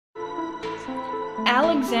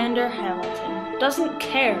Alexander Hamilton doesn't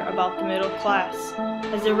care about the middle class.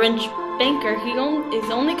 As a rich banker, he is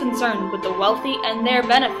only concerned with the wealthy and their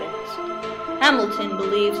benefits. Hamilton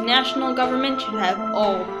believes national government should have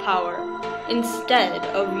all the power, instead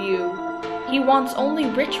of you. He wants only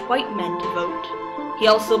rich white men to vote. He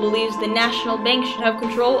also believes the national bank should have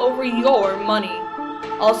control over your money.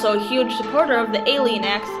 Also a huge supporter of the Alien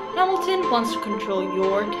Acts, Hamilton wants to control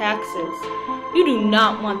your taxes. You do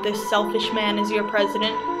not want this selfish man as your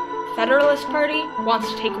president. The Federalist Party wants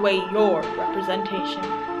to take away your representation.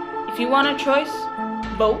 If you want a choice,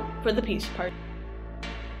 vote for the Peace Party.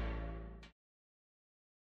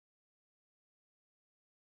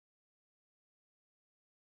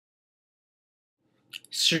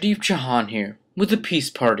 Sirdeep Chauhan here, with the Peace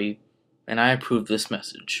Party, and I approve this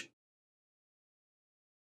message.